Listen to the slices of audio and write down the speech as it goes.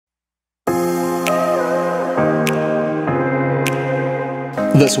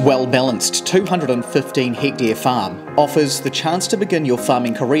This well-balanced 215-hectare farm offers the chance to begin your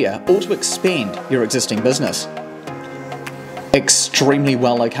farming career or to expand your existing business. Extremely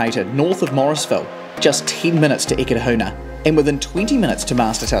well located north of Mauriceville, just 10 minutes to Eketahuna and within 20 minutes to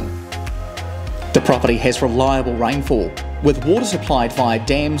Masterton. The property has reliable rainfall with water supplied via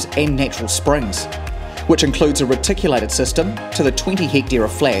dams and natural springs, which includes a reticulated system to the 20 hectare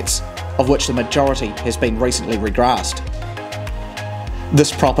of flats, of which the majority has been recently regrassed. This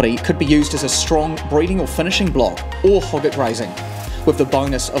property could be used as a strong breeding or finishing block or hogget grazing, with the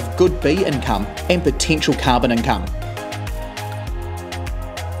bonus of good bee income and potential carbon income.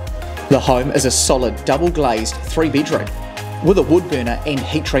 The home is a solid double-glazed 3-bedroom with a wood burner and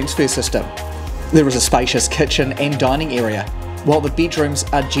heat transfer system. There is a spacious kitchen and dining area, while the bedrooms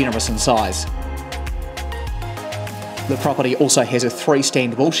are generous in size. The property also has a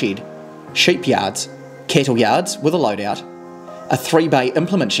 3-stand woolshed, sheep yards, cattle yards with a loadout, a 3-bay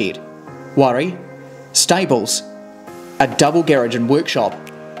implement shed, wari, stables, a double garage and workshop,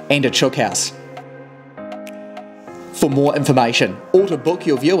 and a chook house. For more information or to book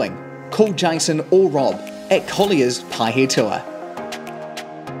your viewing, call Jason or Rob at Colliers Paihe Tour.